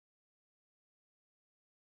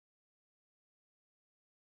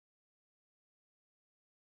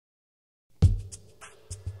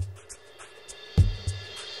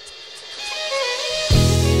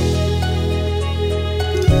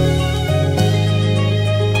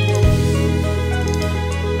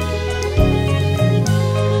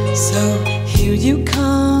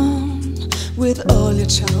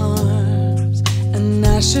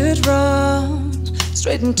should run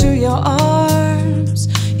straight into your arms.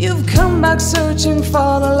 You've come back searching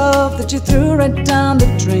for the love that you threw right down the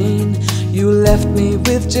drain. You left me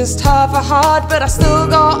with just half a heart, but I still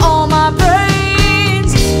got all my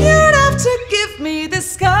brains. You'd have to give me the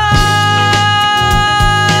skies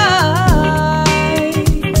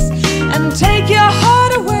and take your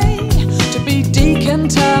heart away to be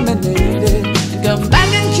decontaminated, and come back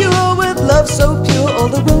and cure with love so pure all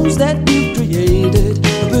the wounds that you created.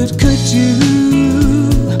 But could you,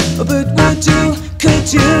 but would you,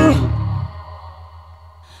 could you?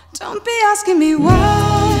 Don't be asking me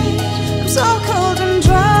why I'm so cold and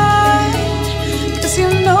dry, 'cause you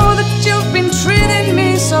know that you've been treating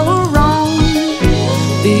me so wrong.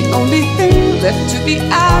 The only thing left to be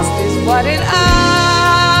asked is why did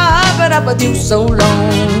I put up with you so long?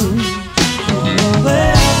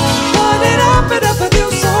 Why did I put up with you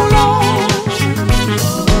so long?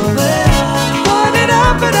 Why did I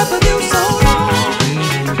put up with you so long?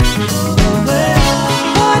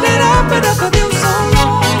 Why did I put up with you so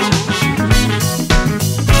long?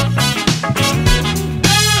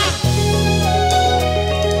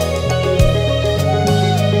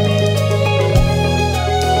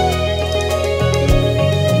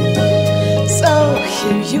 So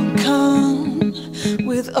here you come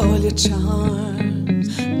with all your charms.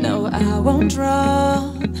 No, I won't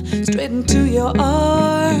run straight into your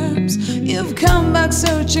arms. You've come back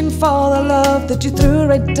searching for the love that you threw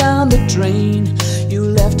right down the drain. You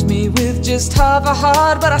left me with just half a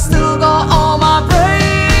heart, but I still got all my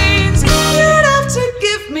brains. You'd have to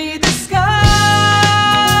give me the skies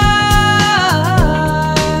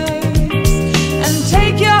and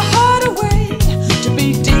take your heart away to be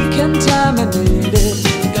decontaminated,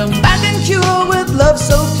 come back and cure with love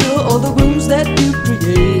so pure all the wounds that you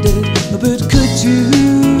created. But could you,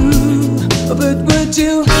 but would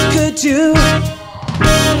you, could you?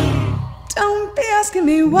 Don't be asking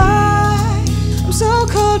me why I'm so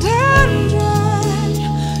cold and dry,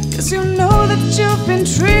 'cause you know that you've been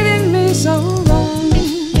treating me so wrong.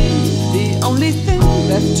 The only thing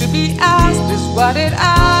left to be asked is why did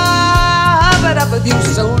I put up with you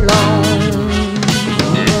so long?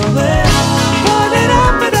 Why did I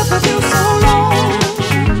put up with you so long?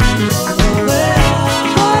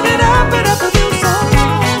 Why did I put up with you so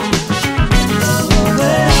long?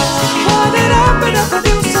 Why did I put up with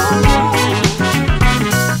you so long?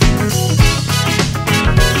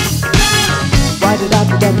 Why did I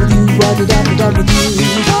put up with you? Why did I put up with you?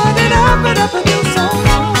 Why did I put up with you so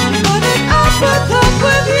long? Why did I put up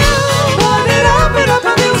with you? Why did I put up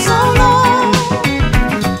with you so long?